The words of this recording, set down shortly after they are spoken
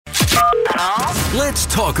Let's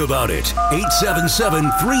talk about it.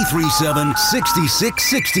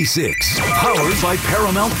 877-337-6666. Powered by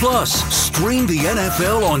Paramount Plus. Stream the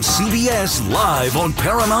NFL on CBS live on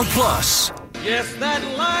Paramount Plus. Yes, that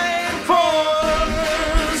line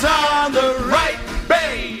falls on the right,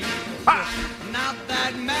 babe. Not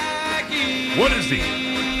that Maggie. What is he?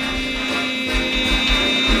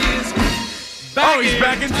 He's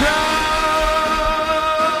back in town.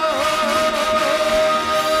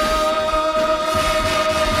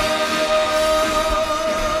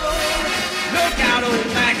 Look out, old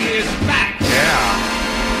Maggie is back.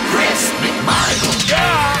 Yeah. Chris McMichael.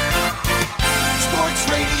 Yeah. Sports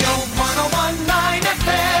Radio 101.9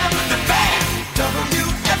 FM. The Fan.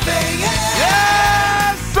 WFAN.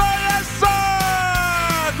 Yes, sir, yes,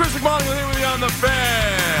 sir. Chris McMichael here with you on the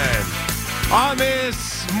Fan. On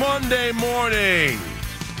this Monday morning.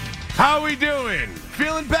 How we doing?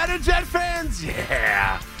 Feeling better, Jet fans?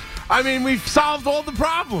 Yeah. I mean, we've solved all the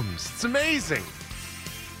problems. It's amazing.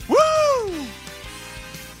 Woo!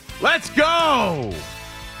 Let's go.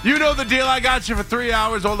 You know the deal. I got you for 3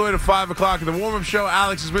 hours all the way to 5 o'clock in the warm-up show.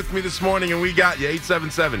 Alex is with me this morning, and we got you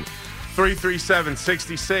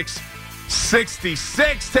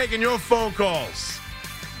 877-337-6666. Taking your phone calls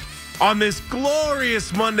on this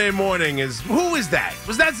glorious Monday morning. Who is that?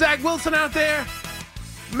 Was that Zach Wilson out there?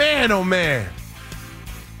 Man, oh man.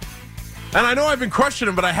 And I know I've been crushing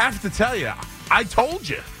him, but I have to tell you, I told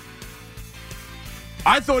you.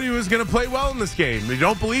 I thought he was going to play well in this game. If you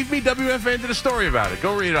don't believe me, WFAN did a story about it.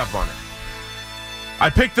 Go read up on it. I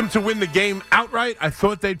picked them to win the game outright. I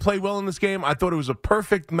thought they'd play well in this game. I thought it was a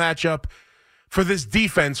perfect matchup for this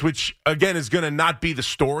defense, which, again, is going to not be the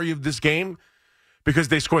story of this game because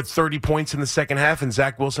they scored 30 points in the second half, and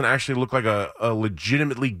Zach Wilson actually looked like a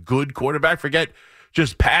legitimately good quarterback. Forget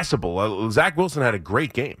just passable. Zach Wilson had a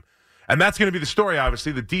great game. And that's going to be the story,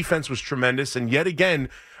 obviously. The defense was tremendous. And yet again,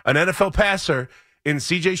 an NFL passer in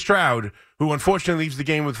C.J. Stroud, who unfortunately leaves the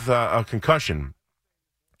game with a concussion.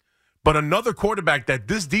 But another quarterback that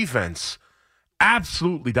this defense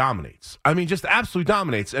absolutely dominates. I mean, just absolutely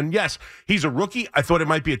dominates. And yes, he's a rookie. I thought it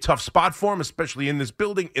might be a tough spot for him, especially in this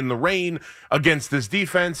building, in the rain, against this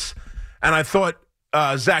defense. And I thought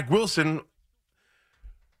Zach Wilson...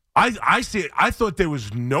 I thought there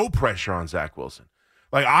was no pressure on Zach Wilson.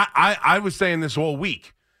 Like, I was saying this all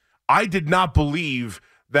week. I did not believe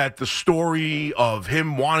that the story of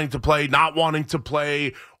him wanting to play, not wanting to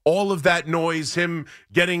play, all of that noise, him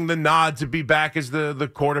getting the nod to be back as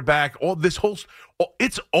the quarterback, all this whole,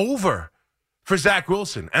 it's over for Zach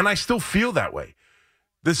Wilson. And I still feel that way.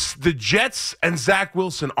 The Jets and Zach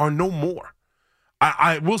Wilson are no more.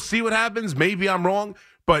 We'll see what happens. Maybe I'm wrong.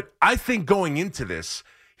 But I think going into this,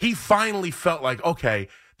 he finally felt like, okay,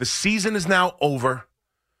 the season is now over.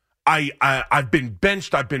 I've been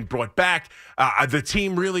benched. I've been brought back. The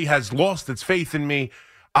team really has lost its faith in me.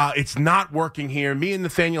 It's not working here. Me and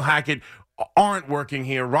Nathaniel Hackett aren't working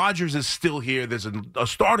here. Rodgers is still here. There's a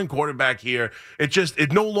starting quarterback here.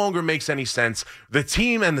 It no longer makes any sense. The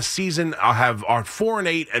team and the season are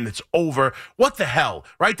 4-8, and it's over. What the hell,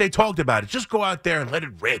 right? They talked about it. Just go out there and let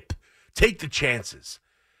it rip. Take the chances.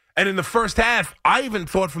 And in the first half, I even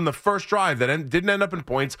thought from the first drive that didn't end up in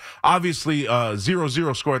points. Obviously,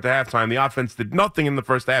 0-0 score at the halftime. The offense did nothing in the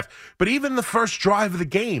first half. But even the first drive of the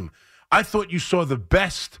game, I thought you saw the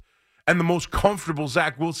best and the most comfortable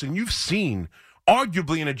Zach Wilson you've seen,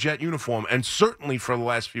 arguably in a Jet uniform, and certainly for the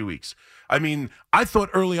last few weeks. I mean, I thought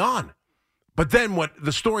early on. But then what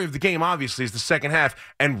the story of the game, obviously, is the second half.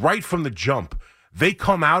 And right from the jump, they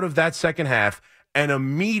come out of that second half, and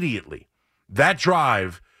immediately that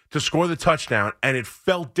drive to score the touchdown, and it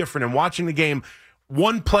felt different. And watching the game,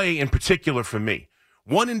 one play in particular for me,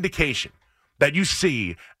 one indication that you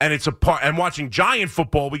see, and it's a part, and watching Giant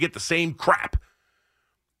football, we get the same crap.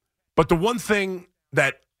 But the one thing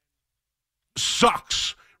that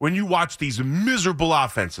sucks when you watch these miserable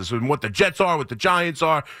offenses, and what the Jets are, what the Giants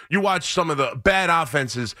are, you watch some of the bad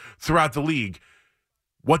offenses throughout the league,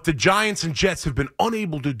 what the Giants and Jets have been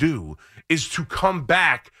unable to do is to come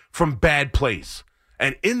back from bad plays.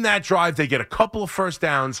 And in that drive, they get a couple of first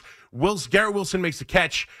downs. Garrett Wilson makes a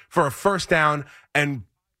catch for a first down, and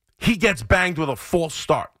he gets banged with a false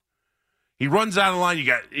start. He runs out of the line. You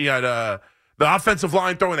got the offensive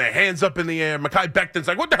line throwing their hands up in the air. Mekhi Becton's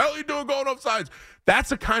like, what the hell are you doing going offsides? That's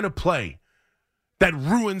the kind of play that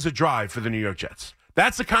ruins a drive for the New York Jets.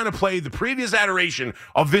 That's the kind of play, the previous iteration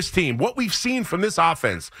of this team, what we've seen from this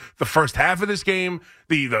offense, the first half of this game,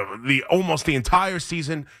 the almost the entire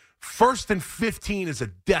season. 1st and 15 is a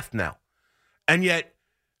death knell. And yet,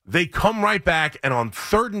 They come right back, and on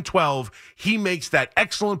 3rd and 12, he makes that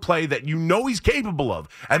excellent play that you know he's capable of,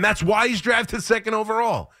 and that's why he's drafted second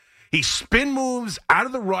overall. He spin moves out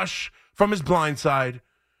of the rush from his blind side,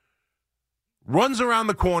 runs around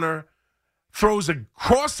the corner, throws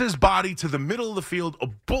across his body to the middle of the field, a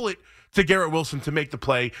bullet to Garrett Wilson to make the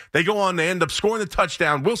play. They go on, they end up scoring the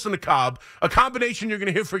touchdown. Wilson to Cobb, a combination you're going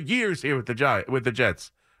to hear for years here with the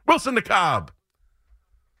Jets. Wilson to Cobb.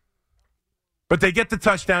 But they get the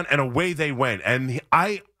touchdown, and away they went. And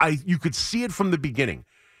you could see it from the beginning.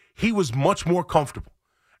 He was much more comfortable.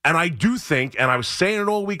 And I do think, and I was saying it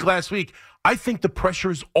all week last week, I think the pressure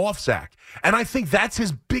is off Zach. And I think that's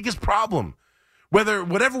his biggest problem.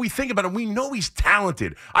 Whatever we think about him, we know he's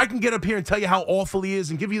talented. I can get up here and tell you how awful he is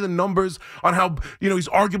and give you the numbers on how, he's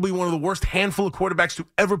arguably one of the worst handful of quarterbacks to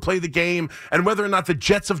ever play the game, and whether or not the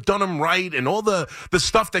Jets have done him right, and all the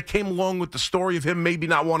stuff that came along with the story of him maybe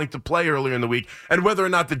not wanting to play earlier in the week, and whether or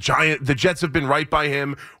not the Jets have been right by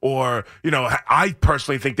him, or, I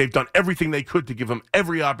personally think they've done everything they could to give him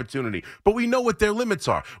every opportunity. But we know what their limits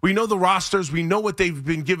are. We know the rosters. We know what they've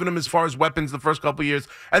been giving him as far as weapons the first couple of years.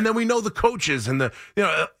 And then we know the coaches and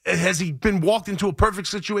has he been walked into a perfect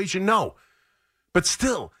situation? No. But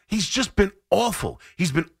still, he's just been awful.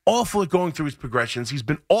 He's been awful at going through his progressions. He's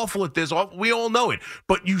been awful at this. We all know it.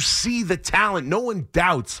 But you see the talent. No one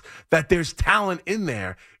doubts that there's talent in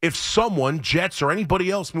there. If someone, Jets or anybody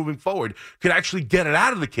else moving forward, could actually get it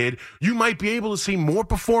out of the kid, you might be able to see more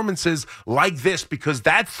performances like this, because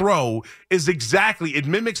that throw is it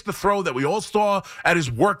mimics the throw that we all saw at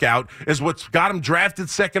his workout, is what's got him drafted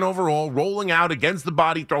second overall, rolling out against the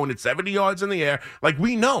body, throwing it 70 yards in the air. Like,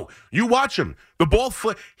 we know. You watch him. The ball,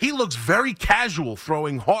 he looks very casual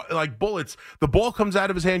throwing like bullets. The ball comes out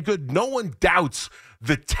of his hand good. No one doubts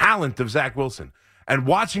the talent of Zach Wilson. And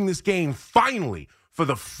watching this game, finally, for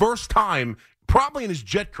the first time, probably in his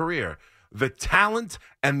Jet career, the talent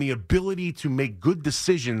and the ability to make good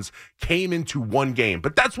decisions came into one game.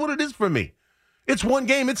 But that's what it is for me. It's one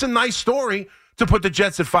game. It's a nice story to put the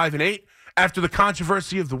Jets at 5-8. After the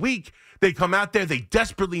controversy of the week, they come out there. They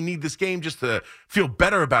desperately need this game just to feel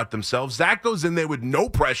better about themselves. Zach goes in there with no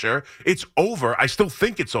pressure. It's over. I still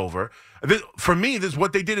think it's over. For me,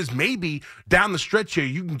 what they did is maybe down the stretch here,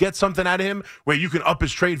 you can get something out of him where you can up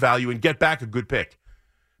his trade value and get back a good pick.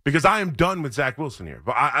 Because I am done with Zach Wilson here.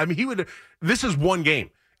 But I mean, this is one game.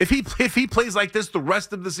 If he plays like this the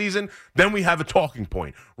rest of the season, then we have a talking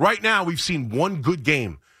point. Right now, we've seen one good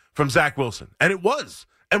game from Zach Wilson, and it was.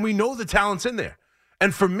 And we know the talent's in there.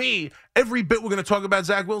 And for me, every bit we're going to talk about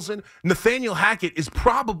Zach Wilson, Nathaniel Hackett is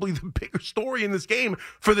probably the bigger story in this game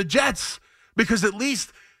for the Jets. Because at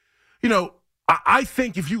least, I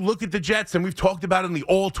think if you look at the Jets, and we've talked about it in the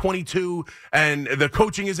All-22, and the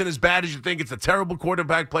coaching isn't as bad as you think, it's a terrible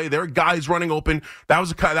quarterback play. There are guys running open. That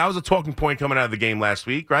was a talking point coming out of the game last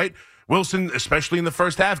week, right? Wilson, especially in the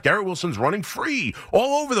first half, Garrett Wilson's running free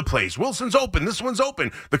all over the place. Wilson's open. This one's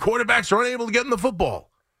open. The quarterbacks are unable to get in the football.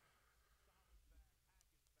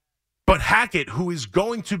 But Hackett, who is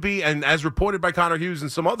going to be, and as reported by Connor Hughes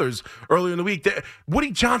and some others earlier in the week,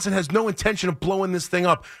 Woody Johnson has no intention of blowing this thing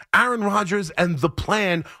up. Aaron Rodgers and the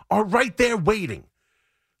plan are right there waiting.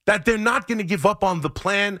 That they're not going to give up on the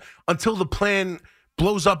plan until the plan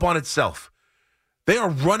blows up on itself. They are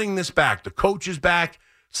running this back. The coach is back.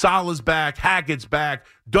 Salah's back. Hackett's back.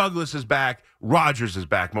 Douglas is back. Rodgers is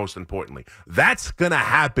back, most importantly. That's going to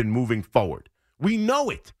happen moving forward. We know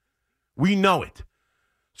it. We know it.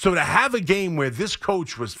 So to have a game where this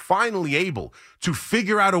coach was finally able to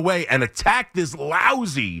figure out a way and attack this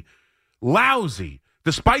lousy,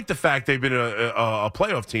 despite the fact they've been a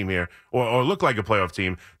playoff team here, or look like a playoff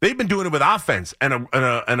team, they've been doing it with offense and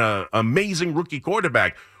an amazing rookie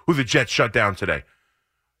quarterback who the Jets shut down today.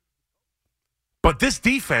 But this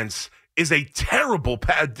defense is a terrible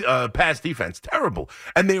pass defense, terrible.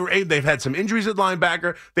 And they've had some injuries at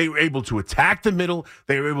linebacker. They were able to attack the middle.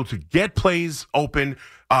 They were able to get plays open.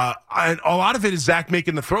 And a lot of it is Zach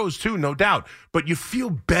making the throws too, no doubt. But you feel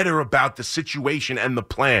better about the situation and the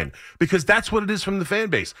plan, because that's what it is from the fan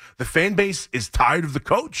base. The fan base is tired of the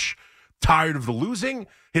coach, tired of the losing.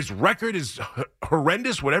 His record is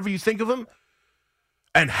horrendous, whatever you think of him.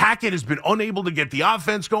 And Hackett has been unable to get the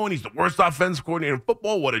offense going. He's the worst offensive coordinator in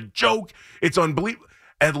football. What a joke. It's unbelievable.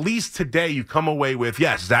 At least today you come away with,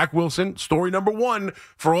 yes, Zach Wilson, story number one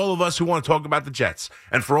for all of us who want to talk about the Jets.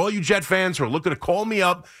 And for all you Jet fans who are looking to call me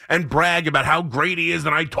up and brag about how great he is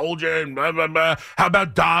and I told you, and blah, blah, blah. How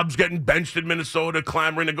about Dobbs getting benched in Minnesota,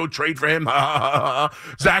 clamoring to go trade for him?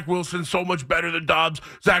 Zach Wilson so much better than Dobbs.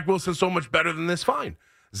 Zach Wilson so much better than this. Fine.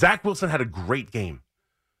 Zach Wilson had a great game.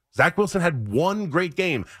 Zach Wilson had one great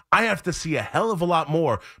game. I have to see a hell of a lot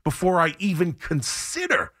more before I even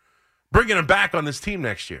consider bringing him back on this team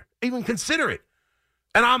next year. Even consider it.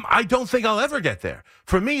 And I don't think I'll ever get there.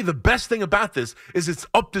 For me, the best thing about this is it's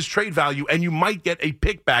upped his trade value, and you might get a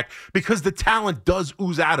pick back because the talent does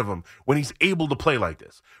ooze out of him when he's able to play like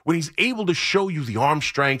this. When he's able to show you the arm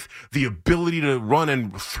strength, the ability to run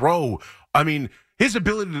and throw. I mean, his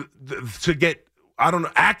ability to get,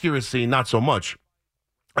 accuracy, not so much.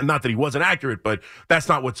 And not that he wasn't accurate, but that's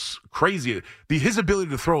not what's crazy. His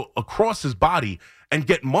ability to throw across his body and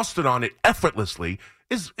get mustard on it effortlessly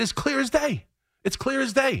is clear as day. It's clear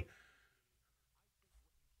as day.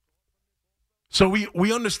 So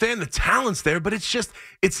we understand the talent's there, but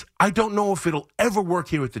I don't know if it'll ever work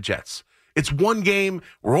here with the Jets. It's one game.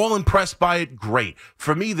 We're all impressed by it. Great.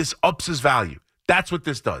 For me, this ups his value. That's what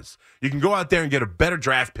this does. You can go out there and get a better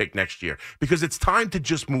draft pick next year because it's time to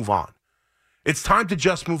just move on. It's time to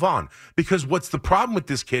just move on because what's the problem with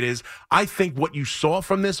this kid is I think what you saw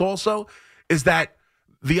from this also is that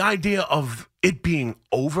the idea of it being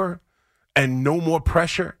over and no more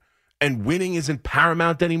pressure, and winning isn't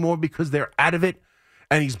paramount anymore because they're out of it,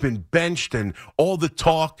 and he's been benched, and all the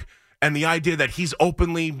talk, and the idea that he's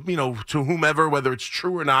openly, to whomever, whether it's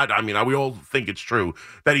true or not, we all think it's true,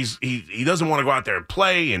 that he doesn't want to go out there and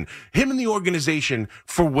play, and him and the organization,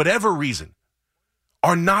 for whatever reason,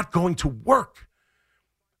 are not going to work.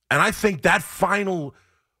 And I think that final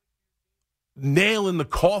nail in the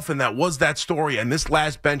coffin that was that story, and this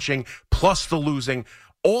last benching, plus the losing,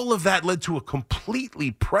 all of that led to a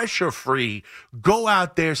completely pressure-free, go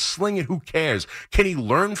out there, sling it, who cares? Can he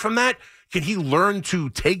learn from that? Can he learn to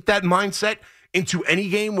take that mindset into any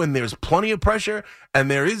game when there's plenty of pressure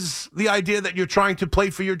and there is the idea that you're trying to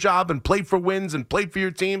play for your job and play for wins and play for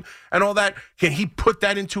your team and all that? Can he put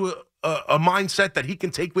that into a mindset that he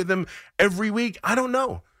can take with him every week? I don't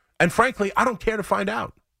know. And frankly, I don't care to find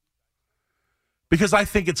out. Because I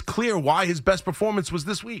think it's clear why his best performance was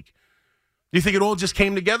this week. You think it all just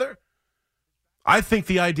came together? I think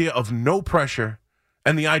the idea of no pressure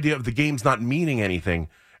and the idea of the game's not meaning anything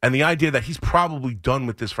and the idea that he's probably done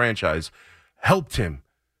with this franchise helped him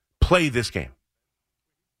play this game.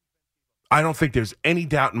 I don't think there's any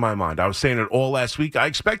doubt in my mind. I was saying it all last week. I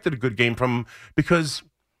expected a good game from him because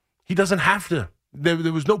he doesn't have to. There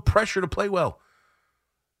was no pressure to play well.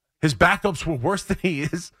 His backups were worse than he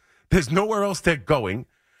is. There's nowhere else they're going.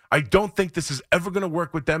 I don't think this is ever going to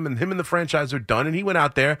work with them, and him and the franchise are done. And he went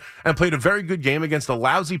out there and played a very good game against a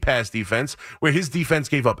lousy pass defense where his defense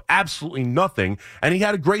gave up absolutely nothing, and he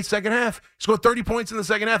had a great second half. He scored 30 points in the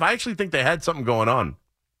second half. I actually think they had something going on.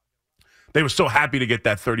 They were so happy to get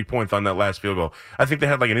that 30 points on that last field goal. I think they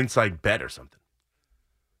had like an inside bet or something.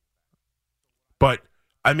 But,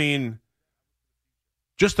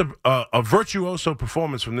 just a virtuoso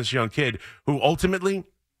performance from this young kid who ultimately,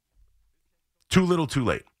 too little, too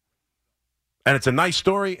late. And it's a nice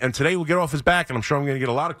story, and today we'll get off his back, and I'm sure I'm going to get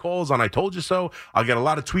a lot of calls on I Told You So. I'll get a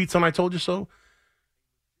lot of tweets on I Told You So.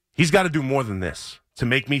 He's got to do more than this to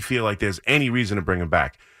make me feel like there's any reason to bring him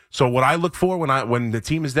back. So what I look for when the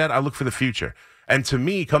team is dead, I look for the future. And to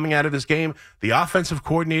me, coming out of this game, the offensive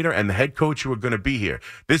coordinator and the head coach who are going to be here,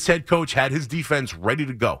 this head coach had his defense ready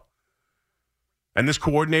to go. And this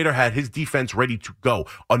coordinator had his defense ready to go.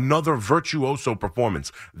 Another virtuoso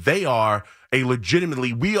performance. They are who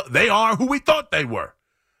we thought they were.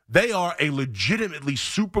 They are a legitimately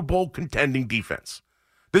Super Bowl contending defense.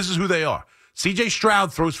 This is who they are. C.J.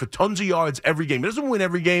 Stroud throws for tons of yards every game. He doesn't win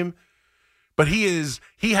every game, but he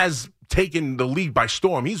has taken the league by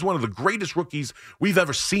storm. He's one of the greatest rookies we've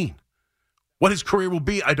ever seen. What his career will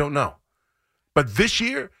be, I don't know. But this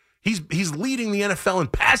year, he's leading the NFL in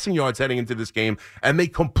passing yards heading into this game, and they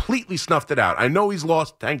completely snuffed it out. I know he's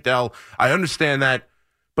lost Tank Dell. I understand that.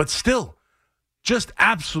 But still, just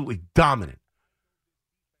absolutely dominant.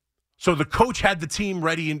 So the coach had the team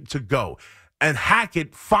ready to go. And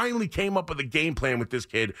Hackett finally came up with a game plan with this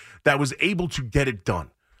kid that was able to get it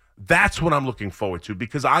done. That's what I'm looking forward to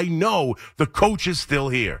because I know the coach is still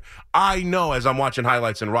here. I know as I'm watching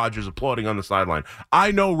highlights and Rodgers applauding on the sideline.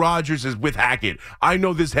 I know Rodgers is with Hackett. I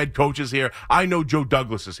know this head coach is here. I know Joe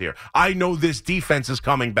Douglas is here. I know this defense is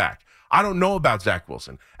coming back. I don't know about Zach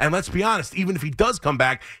Wilson. And let's be honest, even if he does come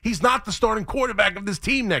back, he's not the starting quarterback of this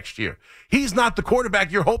team next year. He's not the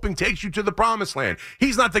quarterback you're hoping takes you to the promised land.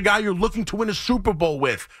 He's not the guy you're looking to win a Super Bowl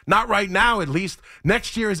with. Not right now, at least.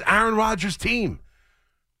 Next year is Aaron Rodgers' team.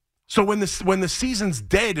 So when the season's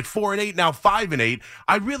dead at 4-8, now 5-8,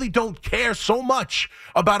 I really don't care so much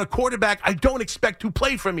about a quarterback I don't expect to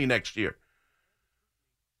play for me next year.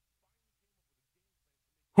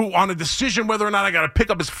 who on a decision whether or not I got to pick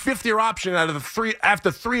up his fifth-year option out of the three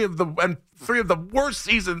after three of the worst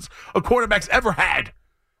seasons a quarterback's ever had.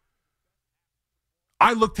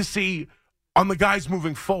 I look to see on the guys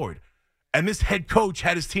moving forward. And this head coach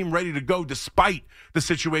had his team ready to go despite the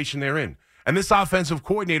situation they're in. And this offensive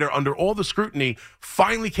coordinator, under all the scrutiny,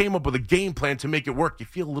 finally came up with a game plan to make it work. You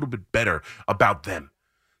feel a little bit better about them.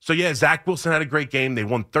 So, yeah, Zach Wilson had a great game. They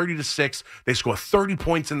won 30-6. They scored 30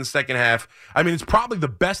 points in the second half. I mean, it's probably the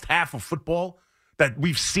best half of football that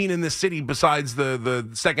we've seen in this city besides the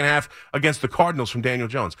second half against the Cardinals from Daniel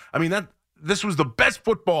Jones. I mean, this was the best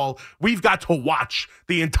football we've got to watch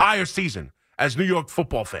the entire season as New York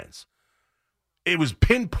football fans. It was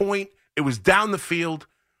pinpoint. It was down the field.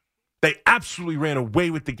 They absolutely ran away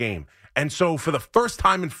with the game. And so for the first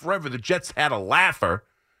time in forever, the Jets had a laugher.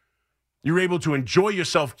 You were able to enjoy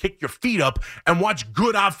yourself, kick your feet up, and watch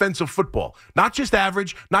good offensive football. Not just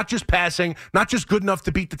average, not just passing, not just good enough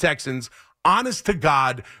to beat the Texans. Honest to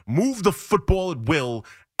God, move the football at will.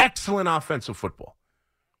 Excellent offensive football.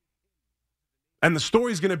 And the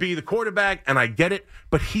story's going to be the quarterback, and I get it,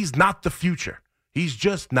 but he's not the future. He's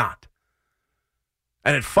just not.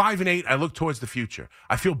 And at 5-8, I look towards the future.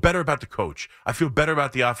 I feel better about the coach. I feel better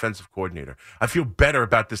about the offensive coordinator. I feel better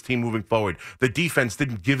about this team moving forward. The defense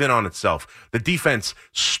didn't give in on itself. The defense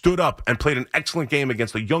stood up and played an excellent game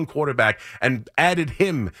against a young quarterback and added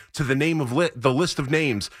him to the the list of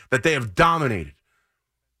names that they have dominated.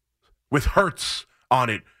 With Hurts on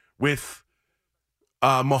it, with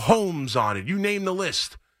Mahomes on it. You name the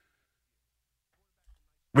list.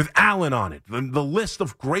 With Allen on it. The list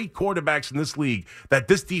of great quarterbacks in this league that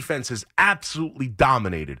this defense has absolutely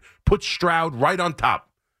dominated. Put Stroud right on top.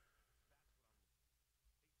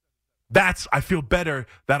 I feel better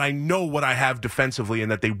that I know what I have defensively and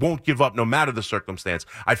that they won't give up no matter the circumstance.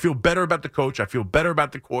 I feel better about the coach. I feel better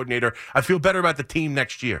about the coordinator. I feel better about the team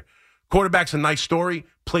next year. Quarterback's a nice story.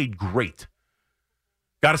 Played great.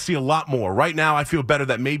 Got to see a lot more. Right now, I feel better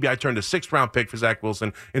that maybe I turned a 6th-round pick for Zach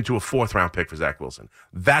Wilson into a 4th-round pick for Zach Wilson.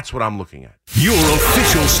 That's what I'm looking at. Your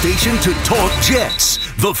official station to talk Jets.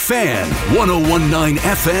 The Fan, 101.9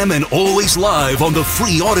 FM and always live on the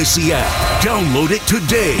free Odyssey app. Download it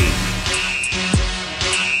today.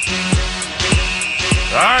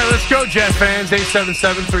 All right, let's go, Jet fans.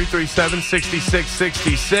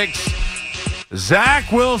 877-337-6666.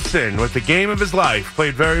 Zach Wilson, with the game of his life,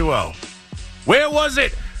 played very well. Where was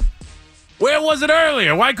it? Where was it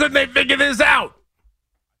earlier? Why couldn't they figure this out?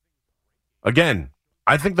 Again,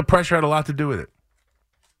 I think the pressure had a lot to do with it.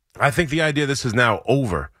 I think the idea this is now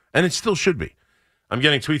over, and it still should be. I'm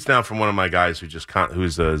getting tweets now from one of my guys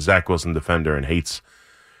who's a Zach Wilson defender and hates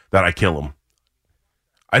that I kill him.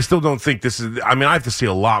 I still don't think this is. I mean, I have to see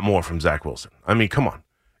a lot more from Zach Wilson. I mean, come on.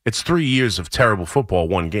 It's 3 years of terrible football,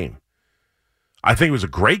 one game. I think it was a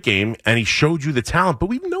great game, and he showed you the talent, but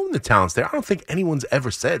we've known the talent's there. I don't think anyone's ever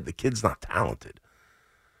said the kid's not talented.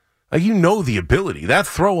 Like, you know the ability. That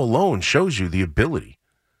throw alone shows you the ability.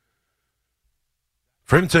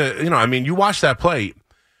 For him to, you watch that play,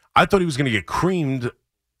 I thought he was going to get creamed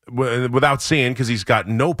without seeing because he's got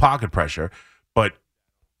no pocket pressure, but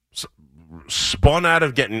spun out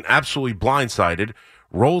of getting absolutely blindsided,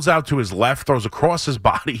 rolls out to his left, throws across his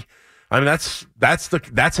body. I mean, that's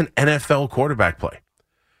an NFL quarterback play.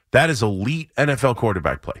 That is elite NFL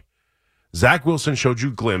quarterback play. Zach Wilson showed you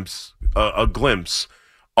a glimpse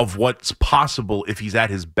of what's possible if he's at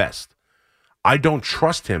his best. I don't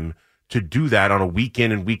trust him to do that on a week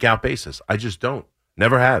in and week out basis. I just don't.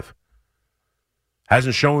 Never have.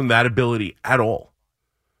 Hasn't shown that ability at all.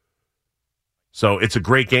 So it's a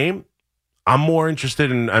great game. I'm more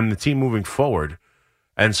interested in the team moving forward.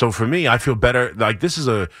 And so for me, I feel better. Like, this is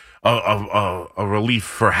a relief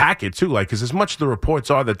for Hackett too. Like, because as much the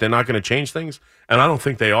reports are that they're not going to change things, and I don't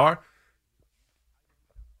think they are,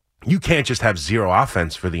 you can't just have zero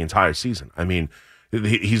offense for the entire season. I mean,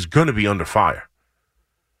 he's going to be under fire.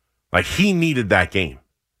 Like, he needed that game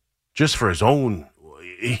just for his own,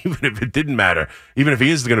 even if it didn't matter, even if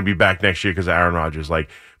he is going to be back next year because of Aaron Rodgers, like,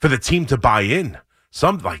 for the team to buy in.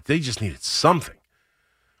 They just needed something.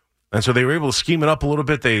 And so they were able to scheme it up a little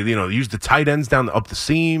bit. They, used the tight ends up the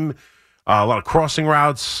seam, a lot of crossing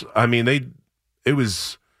routes. I mean, it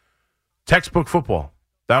was textbook football.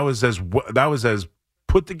 That was as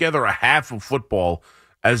put together a half of football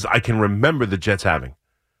as I can remember the Jets having.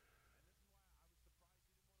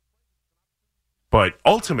 But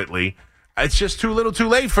ultimately, it's just too little too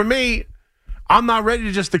late for me. I'm not ready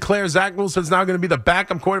to just declare Zach Wilson's now going to be the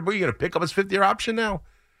backup quarterback. You're going to pick up his 5th-year option now?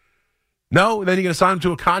 No, then you're going to sign him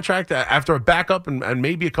to a contract after a backup and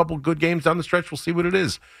maybe a couple good games down the stretch. We'll see what it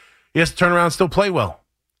is. He has to turn around and still play well.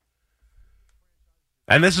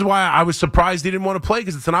 And this is why I was surprised he didn't want to play,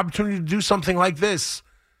 because it's an opportunity to do something like this.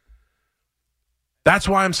 That's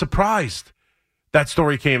why I'm surprised that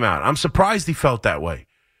story came out. I'm surprised he felt that way.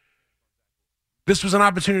 This was an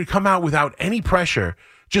opportunity to come out without any pressure.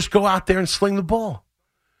 Just go out there and sling the ball.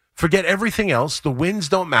 Forget everything else. The wins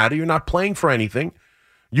don't matter. You're not playing for anything.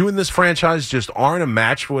 You and this franchise just aren't a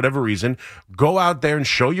match for whatever reason. Go out there and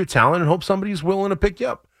show your talent and hope somebody's willing to pick you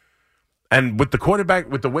up. And with the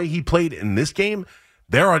quarterback, with the way he played in this game,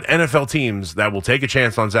 there are NFL teams that will take a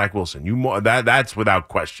chance on Zach Wilson. That's without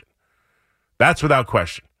question. That's without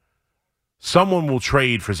question. Someone will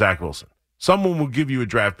trade for Zach Wilson. Someone will give you a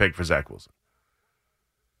draft pick for Zach Wilson.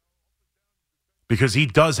 Because he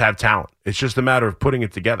does have talent. It's just a matter of putting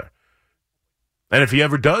it together. And if he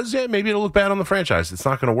ever does, yeah, maybe it'll look bad on the franchise. It's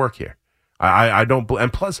not going to work here. I don't.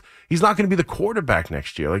 And plus, he's not going to be the quarterback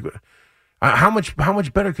next year. Like, how much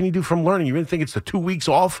better can he do from learning? You really think it's the 2 weeks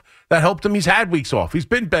off that helped him? He's had weeks off. He's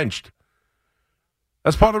been benched.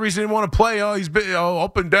 That's part of the reason he didn't want to play. He's been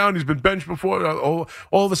up and down. He's been benched before. All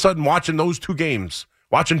of a sudden, watching those 2 games,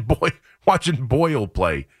 watching Boyle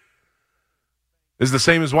play, is the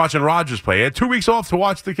same as watching Rodgers play. He had 2 weeks off to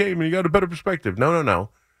watch the game, and he got a better perspective. No.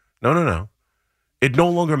 It no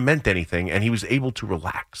longer meant anything, and he was able to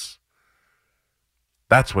relax.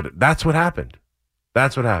 That's what happened.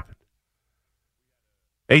 That's what happened.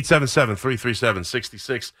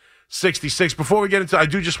 877-337-6666. Before we get into, I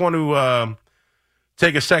do just want to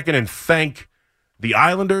take a second and thank the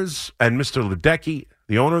Islanders and Mr. Ledecky,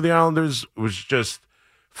 the owner of the Islanders. Was just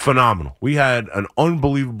phenomenal. We had an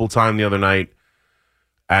unbelievable time the other night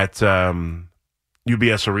at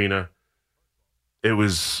UBS Arena.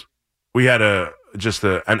 We had an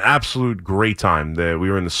absolute great time. We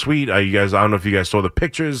were in the suite. I don't know if you guys saw the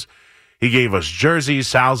pictures. He gave us jerseys.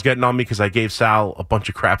 Sal's getting on me because I gave Sal a bunch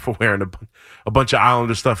of crap for wearing a bunch of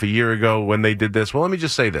Islander stuff a year ago when they did this. Well, let me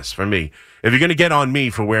just say this for me. If you're going to get on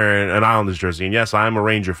me for wearing an Islanders jersey, and yes, I am a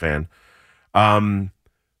Ranger fan,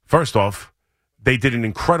 first off, they did an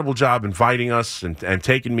incredible job inviting us and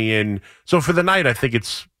taking me in. So for the night, I think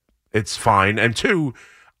it's fine. And two,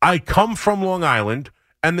 I come from Long Island,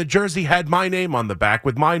 and the jersey had my name on the back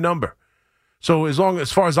with my number. So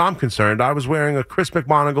as far as I'm concerned, I was wearing a Chris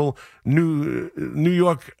McMonagle New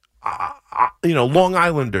York, Long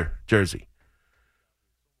Islander jersey.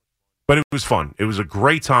 But it was fun. It was a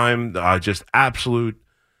great time. Just absolute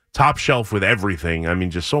top shelf with everything. I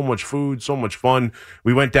mean, just so much food, so much fun.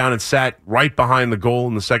 We went down and sat right behind the goal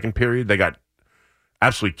in the second period. They got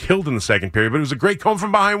absolutely killed in the second period, but it was a great come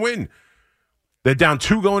from behind win. They're down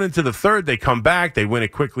 2 going into the third. They come back. They win it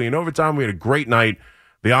quickly in overtime. We had a great night.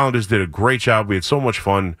 The Islanders did a great job. We had so much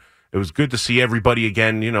fun. It was good to see everybody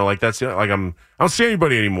again. I don't see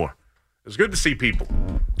anybody anymore. It was good to see people,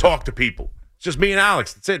 talk to people. It's just me and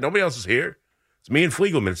Alex. That's it. Nobody else is here. It's me and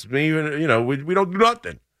Fliegelman. It's me. We don't do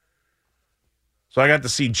nothing. So I got to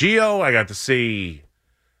see Gio. I got to see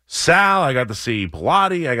Sal. I got to see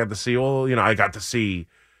Pilati. I got to see I got to see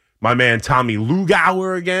my man Tommy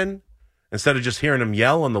Lugauer again. Instead of just hearing him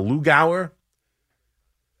yell on the Lugauer.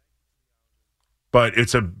 But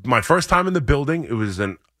it's my first time in the building.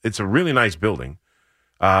 It's a really nice building.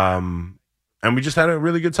 And we just had a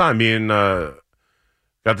really good time. Me and got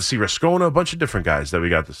to see Rascona, a bunch of different guys that we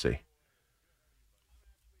got to see.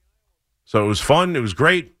 So it was fun. It was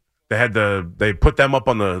great. They put them up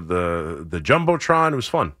on the Jumbotron. It was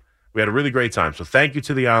fun. We had a really great time. So thank you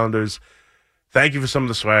to the Islanders. Thank you for some of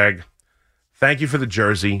the swag. Thank you for the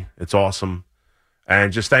jersey. It's awesome.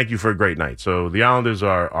 And just thank you for a great night. So the Islanders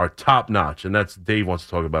are top-notch, and that's Dave wants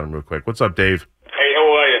to talk about them real quick. What's up, Dave? Hey, how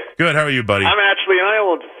are you? Good. How are you, buddy? I'm actually an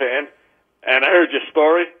Islanders fan, and I heard your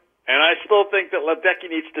story, and I still think that Ledecky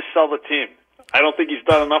needs to sell the team. I don't think he's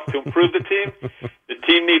done enough to improve the team. The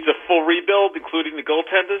team needs a full rebuild, including the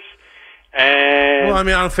goaltenders. And well, I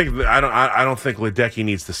mean, I don't think Ledecky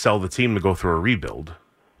needs to sell the team to go through a rebuild.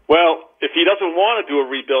 Well, if he doesn't want to do a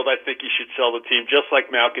rebuild, I think he should sell the team, just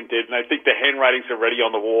like Malkin did. And I think the handwriting's already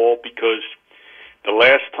on the wall because the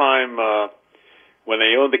last time when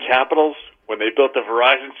they owned the Capitals, when they built the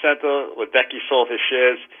Verizon Center, Ledecky sold his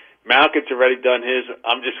shares. Malkin's already done his.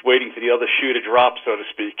 I'm just waiting for the other shoe to drop, so to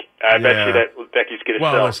speak. I bet you that Ledecky's going to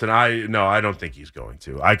sell. Well, listen, I don't think he's going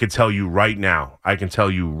to. I can tell you right now. I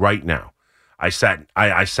sat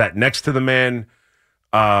next to the man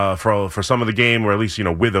for some of the game, or at least,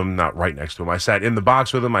 with him, not right next to him. I sat in the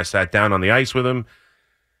box with him. I sat down on the ice with him.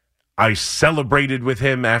 I celebrated with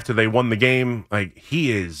him after they won the game. Like,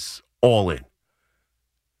 he is all in.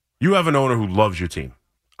 You have an owner who loves your team.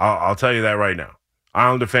 I'll tell you that right now.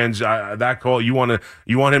 Islander fans, that call, you want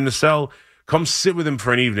him to sell? Come sit with him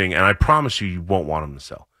for an evening, and I promise you won't want him to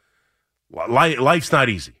sell. Life's not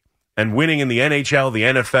easy. And winning in the NHL, the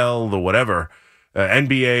NFL, the whatever,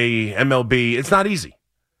 NBA, MLB, it's not easy.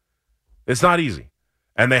 It's not easy.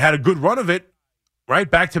 And they had a good run of it, right?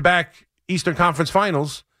 Back-to-back Eastern Conference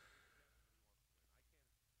Finals.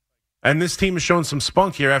 And this team has shown some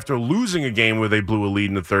spunk here after losing a game where they blew a lead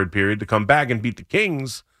in the third period to come back and beat the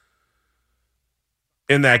Kings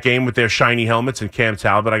in that game with their shiny helmets and Cam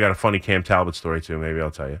Talbot. I got a funny Cam Talbot story, too. Maybe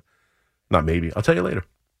I'll tell you. Not maybe. I'll tell you later.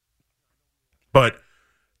 But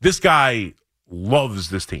this guy loves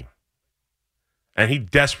this team. And he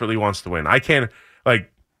desperately wants to win. I can't,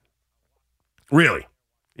 really.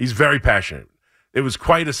 He's very passionate. It was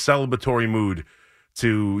quite a celebratory mood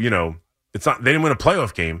to, it's not, they didn't win a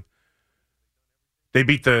playoff game. They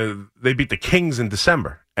beat the Kings in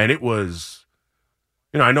December. And it was,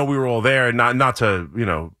 I know we were all there, not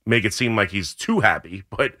to, make it seem like he's too happy,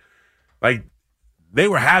 but they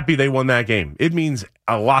were happy they won that game. It means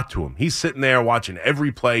a lot to him. He's sitting there watching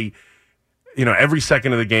every play, every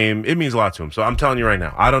second of the game. It means a lot to him. So I'm telling you right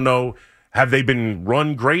now, I don't know. Have they been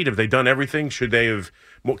run great? Have they done everything? Should they have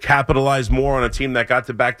capitalized more on a team that got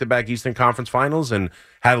to back-to-back Eastern Conference Finals and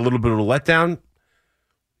had a little bit of a letdown?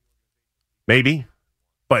 Maybe.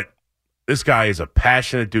 But this guy is a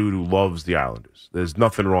passionate dude who loves the Islanders. There's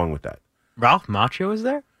nothing wrong with that. Ralph Macchio was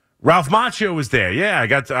there? Ralph Macchio was there. Yeah, I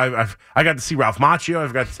got to see Ralph Macchio. I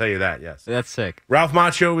forgot to tell you that. Yes, that's sick. Ralph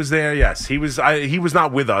Macchio was there. Yes, he was. He was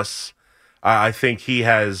not with us. I think he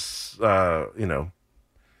has.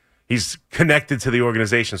 He's connected to the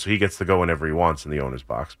organization, so he gets to go whenever he wants in the owner's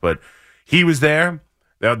box. But he was there.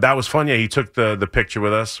 That was fun. Yeah, he took the picture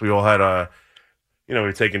with us. We all had we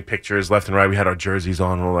were taking pictures left and right. We had our jerseys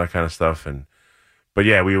on and all that kind of stuff. But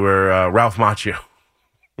yeah, we were Ralph Macchio.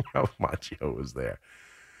 Ralph Macchio was there.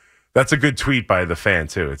 That's a good tweet by the fan,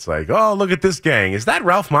 too. It's like, oh, look at this gang. Is that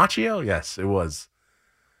Ralph Macchio? Yes, it was.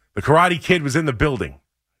 The Karate Kid was in the building.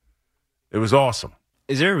 It was awesome.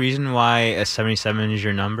 Is there a reason why a 77 is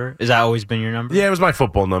your number? Has that always been your number? Yeah, it was my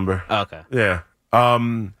football number. Oh, okay. Yeah.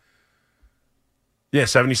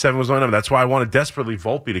 77 was my number. That's why I wanted desperately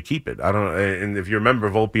Volpe to keep it. And if you remember,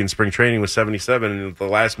 Volpe in spring training was 77, and at the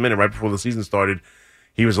last minute, right before the season started,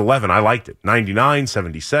 he was 11. I liked it. 99,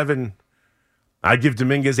 77. I'd give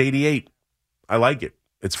Dominguez 88. I like it.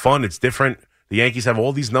 It's fun. It's different. The Yankees have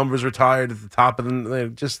all these numbers retired at the top of them. They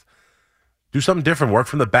just do something different. Work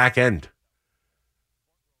from the back end.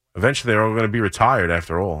 Eventually, they're all going to be retired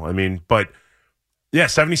after all. But yeah,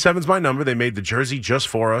 77's my number. They made the jersey just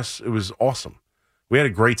for us. It was awesome. We had a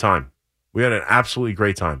great time. We had an absolutely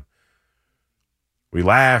great time. We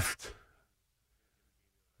laughed.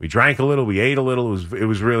 We drank a little. We ate a little. It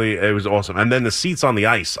was awesome. And then the seats on the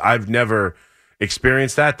ice. I've never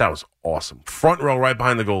experienced that. That was awesome. Front row right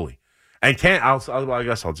behind the goalie. And I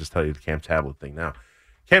guess I'll just tell you the Cam Talbot thing now.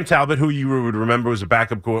 Cam Talbot, who you would remember was a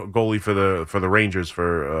backup goalie for the Rangers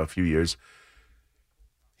for a few years.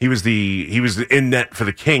 He was in net for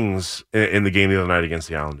the Kings in the game the other night against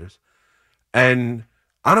the Islanders. And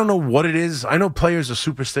I don't know what it is. I know players are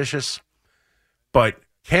superstitious, but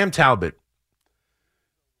Cam Talbot,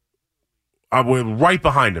 we're right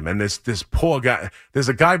behind him, and this poor guy. There's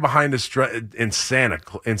a guy behind us in Santa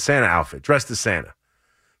outfit, dressed as Santa.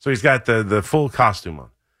 So he's got the full costume on,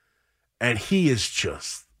 and he is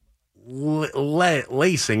just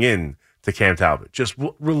lacing in to Cam Talbot, just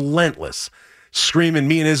relentless, screaming.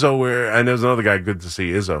 Me and Izzo and there's another guy. Good to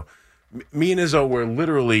see Izzo. Me and Izzo were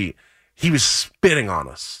literally. He was spitting on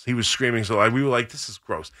us. He was screaming. So we were like, "This is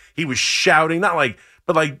gross." He was shouting, and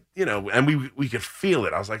we could feel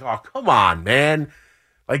it. I was like, "Oh, come on, man!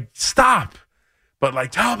 Stop!"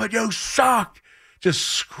 But Talbot, you suck! Just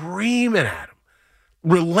screaming at him,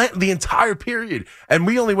 the entire period. And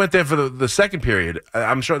we only went there for the second period.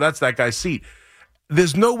 I'm sure that's that guy's seat.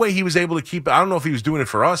 There's no way he was able to keep. I don't know if he was doing it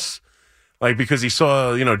for us, because he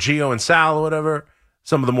saw Gio and Sal or whatever.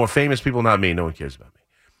 Some of the more famous people, not me. No one cares about me.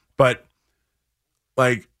 But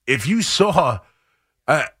if you saw,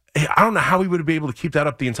 I don't know how he would be able to keep that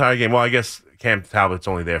up the entire game. Well, I guess Cam Talbot's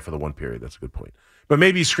only there for the one period. That's a good point. But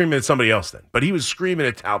maybe he's screaming at somebody else then. But he was screaming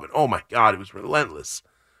at Talbot. Oh, my God, it was relentless.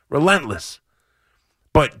 Relentless.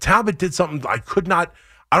 But Talbot did something I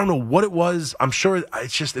don't know what it was. I'm sure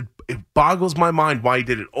it's just, it boggles my mind why he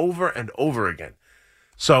did it over and over again.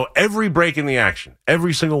 So every break in the action,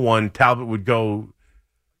 every single one, Talbot would go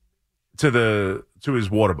to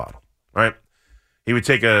his water bottle, right? He would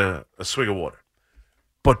take a swig of water.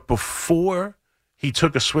 But before he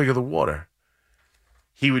took a swig of the water,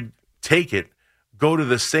 he would take it, go to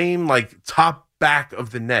the same top back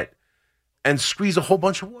of the net and squeeze a whole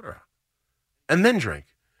bunch of water out and then drink.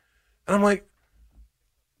 And I'm like,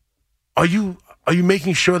 are you are you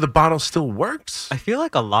making sure the bottle still works? I feel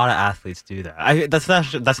like a lot of athletes do that.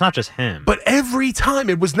 That's not just him. But every time,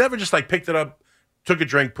 it was never just like picked it up, took a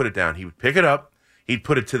drink, put it down. He would pick it up, he'd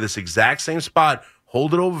put it to this exact same spot,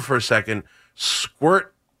 hold it over for a second,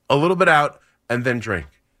 squirt a little bit out, and then drink.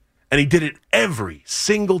 And he did it every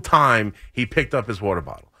single time he picked up his water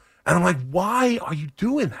bottle. And I'm like, why are you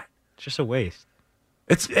doing that? It's just a waste.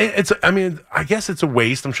 I mean, I guess it's a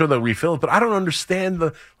waste. I'm sure they'll refill it, but I don't understand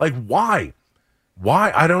why? Why?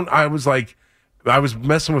 I was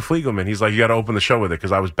messing with Fliegelman. He's like, you got to open the show with it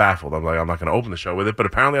because I was baffled. I'm like, I'm not going to open the show with it, but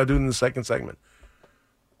apparently I'll do it in the second segment.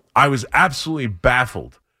 I was absolutely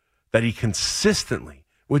baffled that he consistently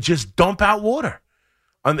would just dump out water.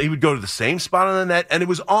 And he would go to the same spot on the net, and it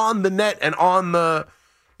was on the net and on the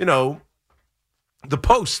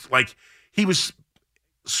post. Like, he was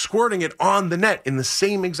squirting it on the net in the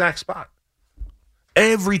same exact spot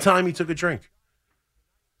every time he took a drink.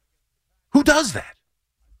 Who does that?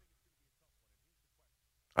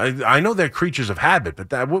 I know they're creatures of habit,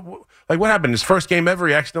 but what happened? His first game ever,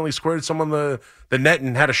 he accidentally squirted someone the net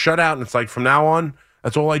and had a shutout, and it's like, from now on,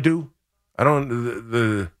 that's all I do? I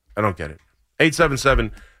don't get it.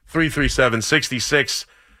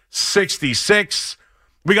 877-337-6666.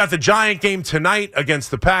 We got the Giant game tonight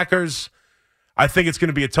against the Packers. I think it's going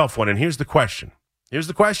to be a tough one, and here's the question. We've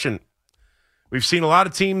seen a lot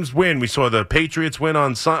of teams win. We saw the Patriots win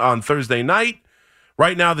on Thursday night.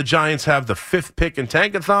 Right now, the Giants have the 5th pick in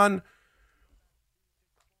Tankathon.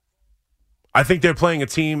 I think they're playing a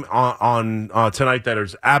team on tonight that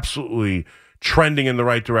is absolutely trending in the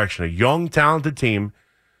right direction. A young, talented team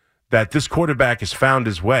that this quarterback has found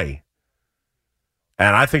his way.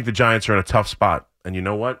 And I think the Giants are in a tough spot. And you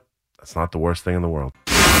know what? That's not the worst thing in the world.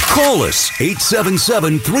 Call us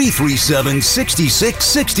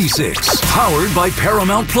 877-337-6666. Powered by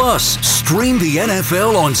Paramount Plus. Stream the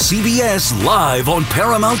NFL on CBS live on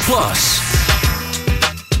Paramount Plus.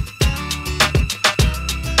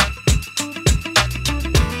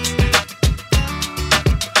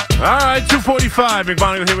 All right, 2:45.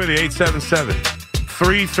 McMonagle here with you.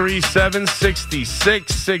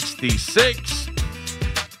 877-337-6666.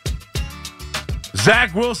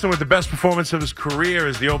 Zach Wilson with the best performance of his career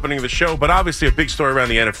is the opening of the show, but obviously a big story around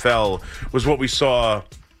the NFL was what we saw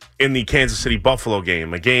in the Kansas City-Buffalo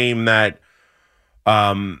game, a game that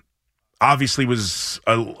obviously was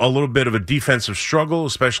a little bit of a defensive struggle,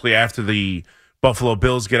 especially after the Buffalo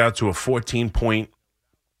Bills get out to a 14-point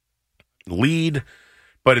lead,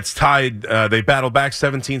 but it's tied. They battle back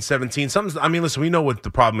 17-17. Listen, we know what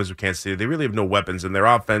the problem is with Kansas City. They really have no weapons, and their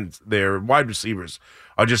offense, their wide receivers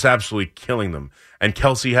are just absolutely killing them. And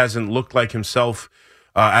Kelsey hasn't looked like himself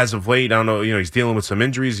as of late. I don't know, he's dealing with some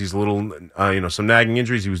injuries. He's a little, some nagging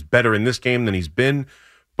injuries. He was better in this game than he's been.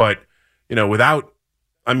 But,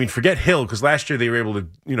 forget Hill, because last year they were able to,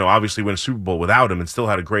 obviously win a Super Bowl without him and still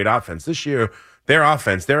had a great offense. This year, their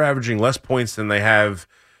offense, they're averaging less points than they have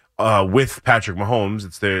with Patrick Mahomes.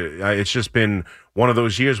 It's just been one of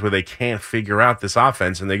those years where they can't figure out this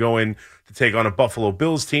offense, and they go in to take on a Buffalo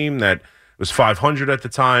Bills team that was 500 at the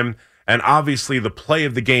time, and obviously the play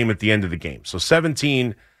of the game at the end of the game. So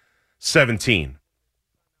 17-17.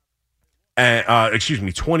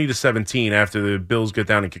 20-17 after the Bills get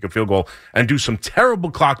down and kick a field goal and do some terrible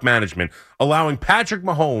clock management, allowing Patrick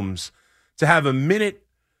Mahomes to have a minute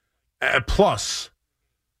plus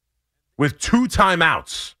with 2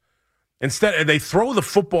 timeouts. Instead, they throw the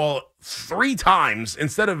football 3 times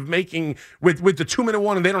instead of making with the 2-minute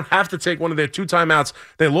one, and they don't have to take one of their 2 timeouts.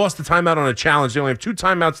 They lost the timeout on a challenge. They only have 2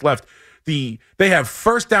 timeouts left. They have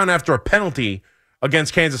first down after a penalty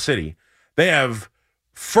against Kansas City. They have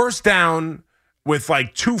first down with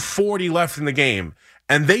like 2:40 left in the game,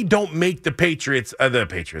 and they don't make the Patriots.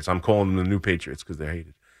 I'm calling them the new Patriots because they're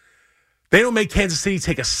hated. They don't make Kansas City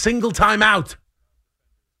take a single timeout.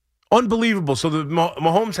 Unbelievable. So the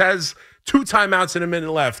Mahomes has 2 timeouts and a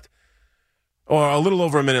minute left, or a little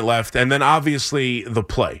over a minute left, and then obviously the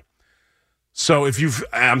play. So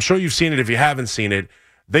I'm sure you've seen it. If you haven't seen it,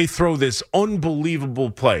 they throw this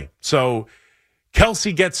unbelievable play. So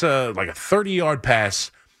Kelsey gets a 30-yard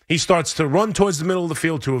pass. He starts to run towards the middle of the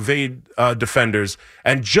field to evade defenders,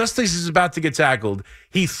 and just as he's about to get tackled,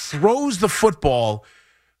 he throws the football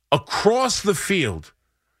across the field,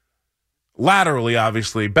 laterally,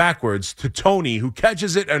 obviously, backwards to Tony, who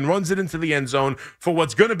catches it and runs it into the end zone for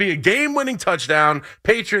what's going to be a game-winning touchdown.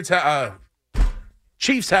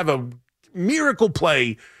 Chiefs have a miracle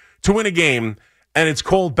play to win a game, and it's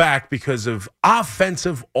called back because of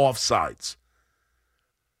offensive offsides.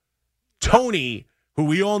 Tony, who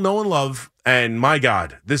we all know and love, and my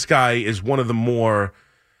God, this guy is one of the more,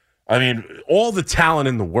 all the talent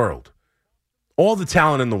in the world. all the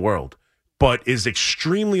talent in the world, but is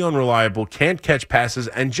extremely unreliable, can't catch passes,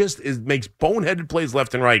 and just makes boneheaded plays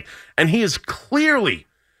left and right. And he is clearly,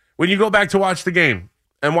 when you go back to watch the game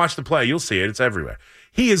and watch the play, you'll see it. It's everywhere.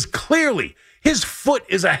 He is clearly, his foot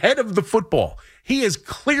is ahead of the football. He is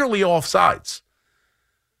clearly offsides.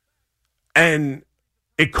 And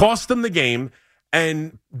it cost them the game.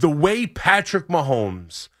 And the way Patrick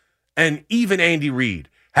Mahomes and even Andy Reid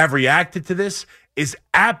have reacted to this is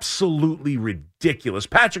absolutely ridiculous.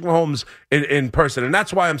 Patrick Mahomes in person. And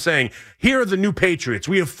that's why I'm saying, here are the new Patriots.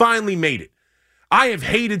 We have finally made it. I have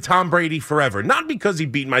hated Tom Brady forever. Not because he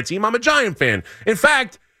beat my team. I'm a Giant fan. In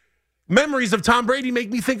fact, memories of Tom Brady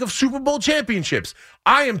make me think of Super Bowl championships.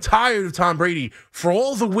 I am tired of Tom Brady for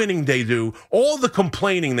all the winning they do, all the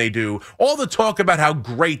complaining they do, all the talk about how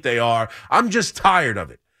great they are. I'm just tired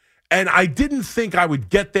of it. And I didn't think I would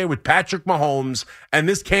get there with Patrick Mahomes and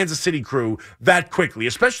this Kansas City crew that quickly,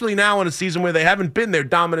 especially now in a season where they haven't been their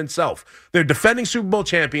dominant self. They're defending Super Bowl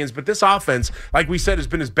champions, but this offense, like we said, has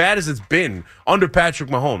been as bad as it's been under Patrick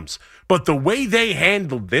Mahomes. But the way they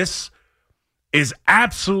handled this is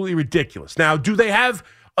absolutely ridiculous. Now, do they have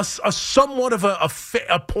a somewhat of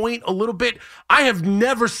a point a little bit? I have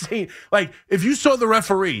never seen, like, if you saw the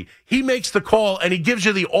referee, he makes the call and he gives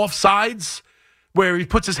you the offsides where he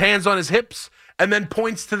puts his hands on his hips and then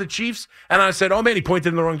points to the Chiefs. And I said, oh, man, he pointed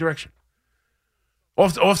in the wrong direction.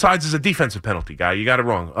 Offsides is a defensive penalty, guy. You got it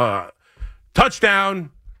wrong.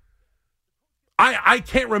 Touchdown. I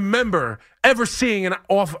can't remember ever seeing an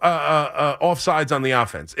offsides on the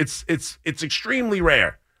offense. It's extremely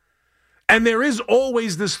rare. And there is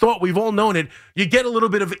always this thought, we've all known it, you get a little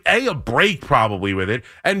bit of a break probably with it,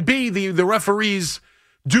 and B, the referees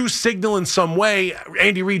do signal in some way.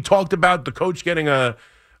 Andy Reid talked about the coach getting a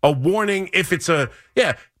warning if it's the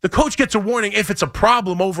coach gets a warning if it's a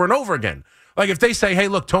problem over and over again. Like if they say, hey,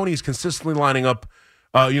 look, Tony's consistently lining up,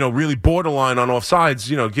 really borderline on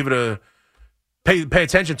offsides, give it a pay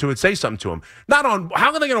attention to it, say something to him. Not on,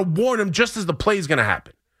 how are they going to warn him just as the play is going to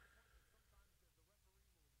happen?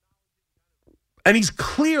 And he's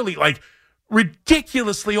clearly, like,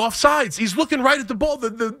 ridiculously offsides. He's looking right at the ball.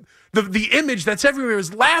 The image that's everywhere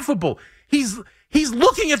is laughable. He's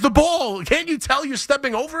looking at the ball. Can't you tell you're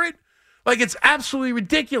stepping over it? Like, it's absolutely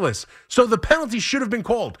ridiculous. So the penalty should have been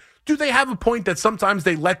called. Do they have a point that sometimes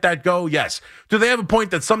they let that go? Yes. Do they have a point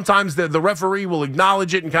that sometimes the referee will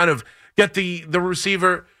acknowledge it and kind of get the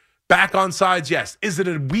receiver back on sides? Yes. Is it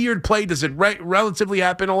a weird play? Does it relatively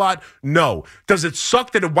happen a lot? No. Does it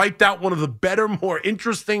suck that it wiped out one of the better, more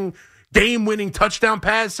interesting game-winning touchdown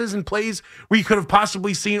passes and plays we could have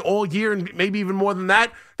possibly seen all year, and maybe even more than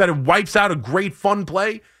that it wipes out a great, fun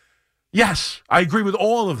play? Yes, I agree with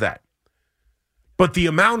all of that. But the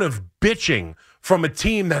amount of bitching from a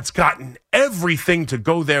team that's gotten everything to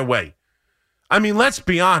go their way. I mean, let's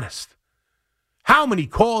be honest. How many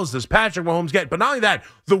calls does Patrick Mahomes get? But not only that,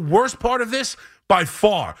 the worst part of this, by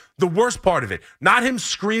far, the worst part of it, not him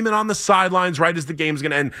screaming on the sidelines right as the game's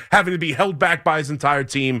going to end, having to be held back by his entire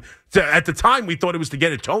team. At the time, we thought it was to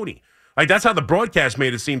get at Tony. Like, that's how the broadcast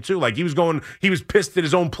made it seem, too. Like, he was pissed at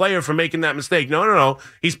his own player for making that mistake. No.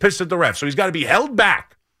 He's pissed at the ref. So he's got to be held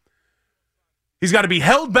back. He's got to be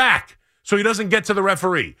held back so he doesn't get to the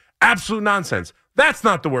referee. Absolute nonsense. That's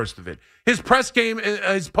not the worst of it. His post-game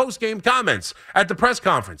comments at the press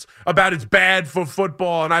conference about it's bad for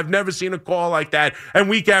football, and I've never seen a call like that. And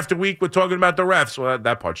week after week, we're talking about the refs. Well,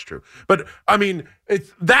 that part's true. But, I mean,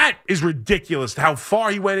 that is ridiculous how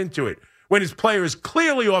far he went into it when his player is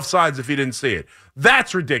clearly offsides if he didn't see it.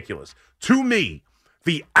 That's ridiculous. To me,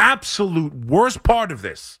 the absolute worst part of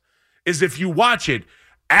this is if you watch it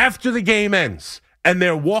after the game ends and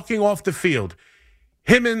they're walking off the field.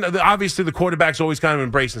 Him and obviously the quarterback's always kind of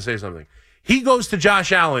embrace and say something. He goes to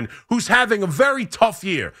Josh Allen, who's having a very tough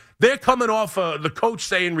year. They're coming off the coach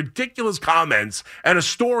saying ridiculous comments and a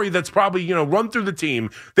story that's probably, run through the team.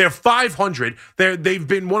 They're 500. They've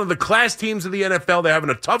been one of the class teams of the NFL. They're having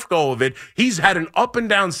a tough go of it. He's had an up and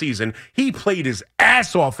down season. He played his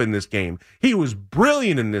ass off in this game. He was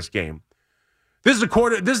brilliant in this game. This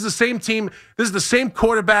is the same team. This is the same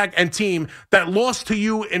quarterback and team that lost to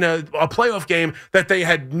you in a playoff game that they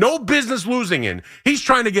had no business losing in. He's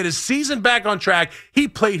trying to get his season back on track. He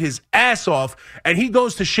played his ass off, and he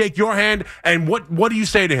goes to shake your hand. And what do you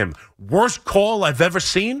say to him? Worst call I've ever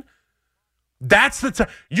seen? That's the time.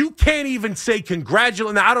 You can't even say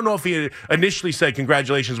congratulations. Now, I don't know if he initially said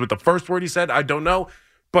congratulations with the first word he said. I don't know.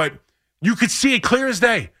 But you could see it clear as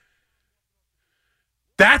day.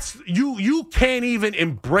 That's you can't even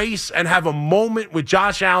embrace and have a moment with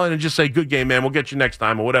Josh Allen and just say, good game, man, we'll get you next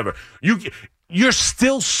time or whatever. You're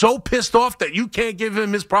still so pissed off that you can't give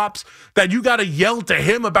him his props, that you got to yell to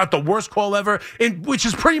him about the worst call ever, which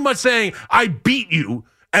is pretty much saying, I beat you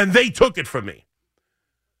and they took it from me.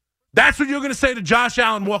 That's what you're going to say to Josh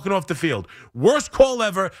Allen walking off the field. Worst call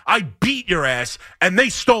ever, I beat your ass and they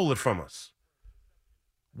stole it from us.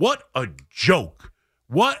 What a joke.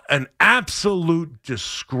 What an absolute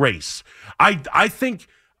disgrace. I think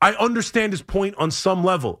I understand his point on some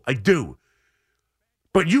level. I do.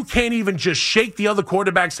 But you can't even just shake the other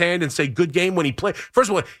quarterback's hand and say good game when he played. First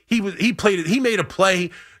of all, he made a play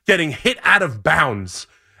getting hit out of bounds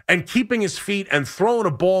and keeping his feet and throwing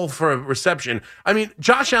a ball for a reception. I mean,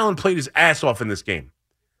 Josh Allen played his ass off in this game.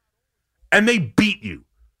 And they beat you.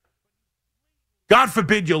 God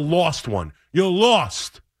forbid you lost one. You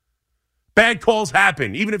lost. Bad calls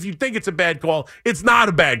happen. Even if you think it's a bad call, it's not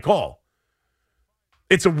a bad call.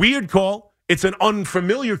 It's a weird call. It's an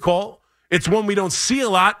unfamiliar call. It's one we don't see a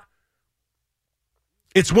lot.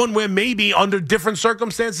 It's one where maybe under different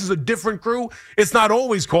circumstances, a different crew, it's not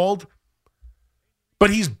always called. But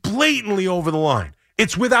he's blatantly over the line.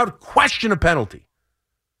 It's without question a penalty.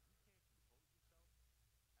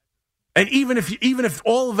 And even if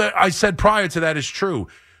all of that I said prior to that is true,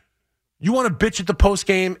 you want to bitch at the post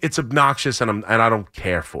game, it's obnoxious, and I don't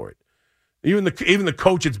care for it. Even the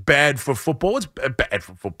coach, it's bad for football. It's bad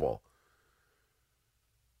for football.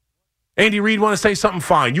 Andy Reid want to say something?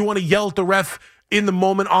 Fine. You want to yell at the ref in the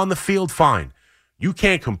moment on the field? Fine. You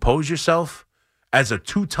can't compose yourself as a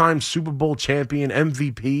 2-time Super Bowl champion,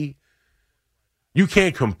 MVP. You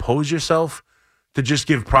can't compose yourself to just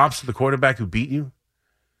give props to the quarterback who beat you.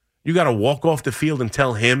 You got to walk off the field and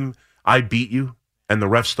tell him, I beat you, and the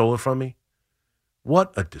ref stole it from me.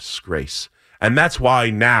 What a disgrace. And that's why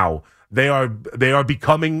now they are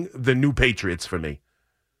becoming the new Patriots for me.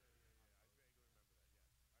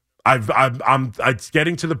 It's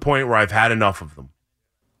getting to the point where I've had enough of them.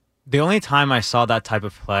 The only time I saw that type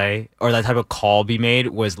of play or that type of call be made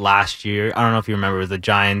was last year. I don't know if you remember, it was the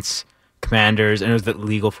Giants, Commanders, and it was the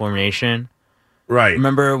legal formation. Right.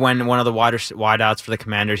 Remember when one of the wideouts for the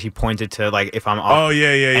Commanders, he pointed to, like, if I'm up. Oh,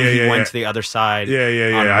 yeah. And he went to the other side.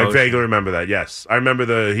 Yeah. I vaguely remember that, yes. I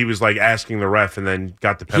remember he was, like, asking the ref and then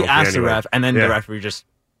got the penalty anyway. He asked the ref, and then the referee just.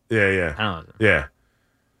 Yeah. I don't know. Yeah.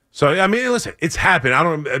 So, I mean, listen, it's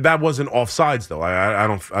happened. That wasn't offsides, though. I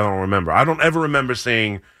don't remember. I don't ever remember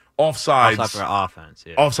seeing offsides. Offside for offense,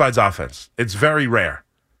 yeah. Offsides offense. It's very rare.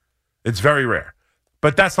 It's very rare.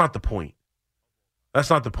 But that's not the point. That's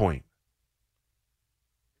not the point.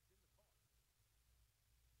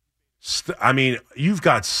 I mean, you've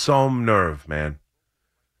got some nerve, man.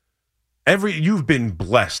 You've been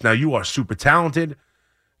blessed. Now, you are super talented.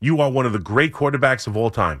 You are one of the great quarterbacks of all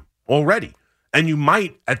time already. And you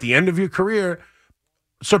might, at the end of your career,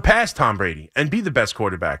 surpass Tom Brady and be the best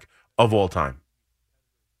quarterback of all time.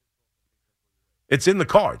 It's in the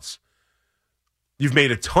cards. You've made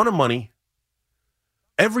a ton of money.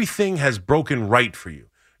 Everything has broken right for you.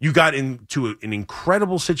 You got into an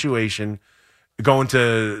incredible situation going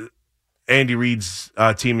to Andy Reid's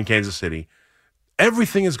team in Kansas City.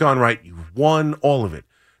 Everything has gone right. You've won all of it.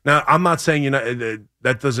 Now, I'm not saying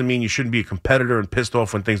that doesn't mean you shouldn't be a competitor and pissed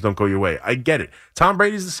off when things don't go your way. I get it. Tom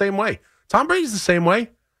Brady's the same way. Tom Brady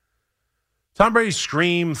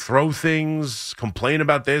scream, throw things, complain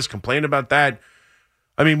about this, complain about that.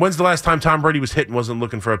 I mean, when's the last time Tom Brady was hit and wasn't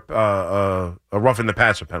looking for a roughing the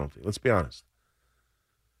passer penalty? Let's be honest.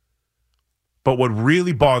 But what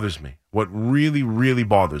really bothers me,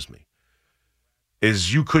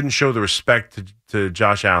 is you couldn't show the respect to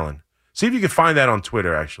Josh Allen. See if you can find that on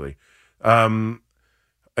Twitter, actually.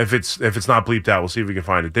 If it's not bleeped out, we'll see if we can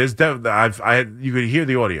find it. You could hear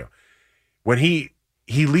the audio. When he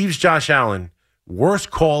leaves Josh Allen,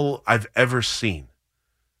 worst call I've ever seen.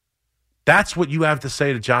 That's what you have to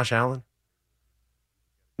say to Josh Allen?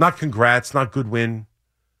 Not congrats, not good win.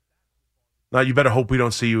 Not you better hope we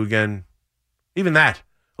don't see you again. Even that,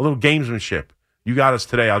 a little gamesmanship. You got us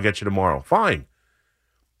today, I'll get you tomorrow. Fine.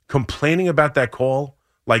 Complaining about that call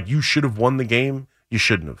like you should have won the game, you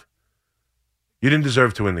shouldn't have. You didn't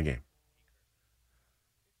deserve to win the game.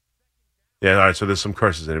 Yeah, all right, so there's some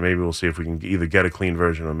curses in it. Maybe we'll see if we can either get a clean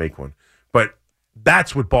version or make one. But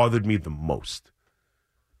that's what bothered me the most.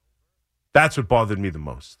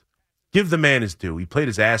 Give the man his due. He played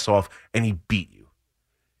his ass off, and he beat you.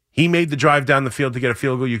 He made the drive down the field to get a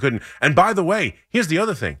field goal. You couldn't. And by the way, here's the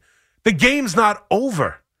other thing. The game's not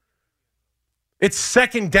over. It's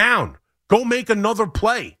second down. Go make another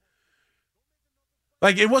play.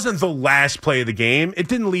 Like, it wasn't the last play of the game. It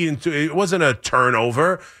didn't lead into, it wasn't a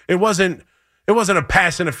turnover. It wasn't a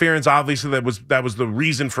pass interference, obviously, that was the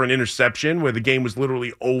reason for an interception where the game was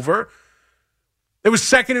literally over. It was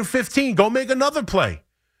 2nd and 15. Go make another play.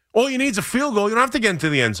 All you need is a field goal. You don't have to get into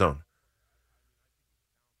the end zone.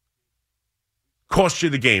 Cost you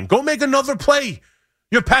the game. Go make another play.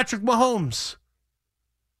 You're Patrick Mahomes.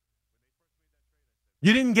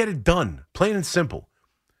 You didn't get it done. Plain and simple.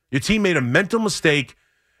 Your team made a mental mistake,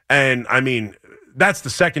 and, I mean, that's the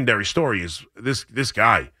secondary story is this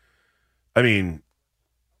guy. I mean,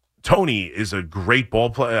 Tony is a great ball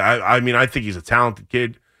player. I mean, I think he's a talented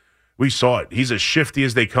kid. We saw it. He's as shifty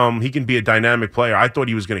as they come. He can be a dynamic player. I thought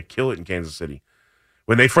he was going to kill it in Kansas City.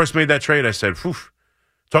 When they first made that trade, I said, "Phew,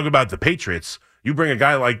 talk about the Patriots. You bring a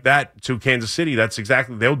guy like that to Kansas City,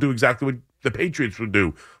 they'll do exactly what the Patriots would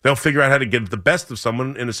do. They'll figure out how to get the best of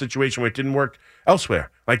someone in a situation where it didn't work elsewhere.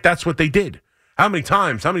 Like, that's what they did. How many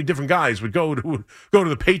different guys would go to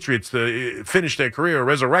the Patriots to finish their career or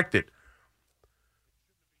resurrect it?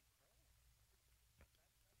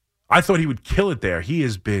 I thought he would kill it there. He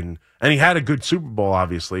has been, and he had a good Super Bowl,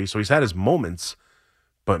 obviously, so he's had his moments.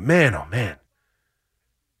 But man, oh man,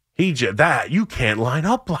 you can't line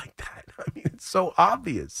up like that. I mean, it's so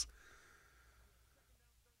obvious.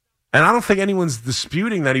 And I don't think anyone's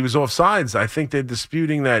disputing that he was offsides. I think they're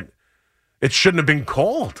disputing that it shouldn't have been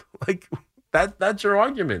called. Like, that's your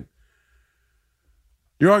argument.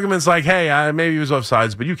 Your argument's like, hey, maybe he was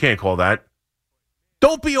offsides, but you can't call that.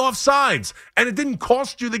 Don't be offsides. And it didn't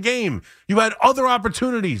cost you the game. You had other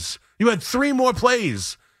opportunities. You had 3 more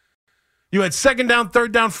plays. You had 2nd down,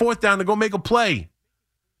 3rd down, 4th down to go make a play.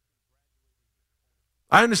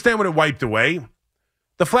 I understand what it wiped away.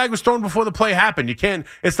 The flag was thrown before the play happened.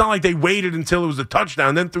 It's not like they waited until it was a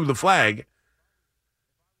touchdown, then threw the flag.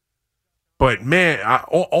 But, man,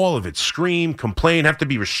 all of it, scream, complain, have to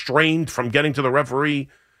be restrained from getting to the referee.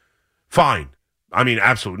 Fine. I mean,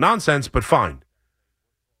 absolute nonsense, but fine.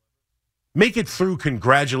 Make it through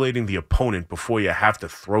congratulating the opponent before you have to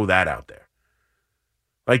throw that out there.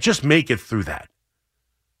 Like, just make it through that.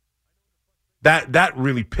 That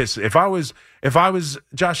really pisses. If I was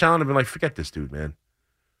Josh Allen, I'd be like, forget this dude, man.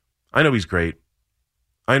 I know he's great.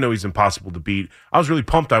 I know he's impossible to beat. I was really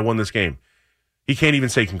pumped I won this game. He can't even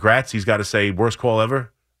say congrats. He's got to say worst call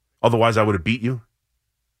ever. Otherwise, I would have beat you.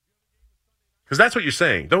 Because that's what you're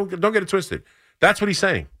saying. Don't get it twisted. That's what he's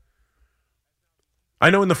saying. I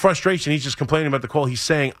know in the frustration, he's just complaining about the call. He's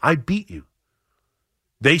saying, I beat you.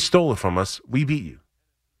 They stole it from us. We beat you.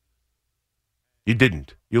 You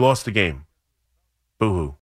didn't. You lost the game. Boo-hoo.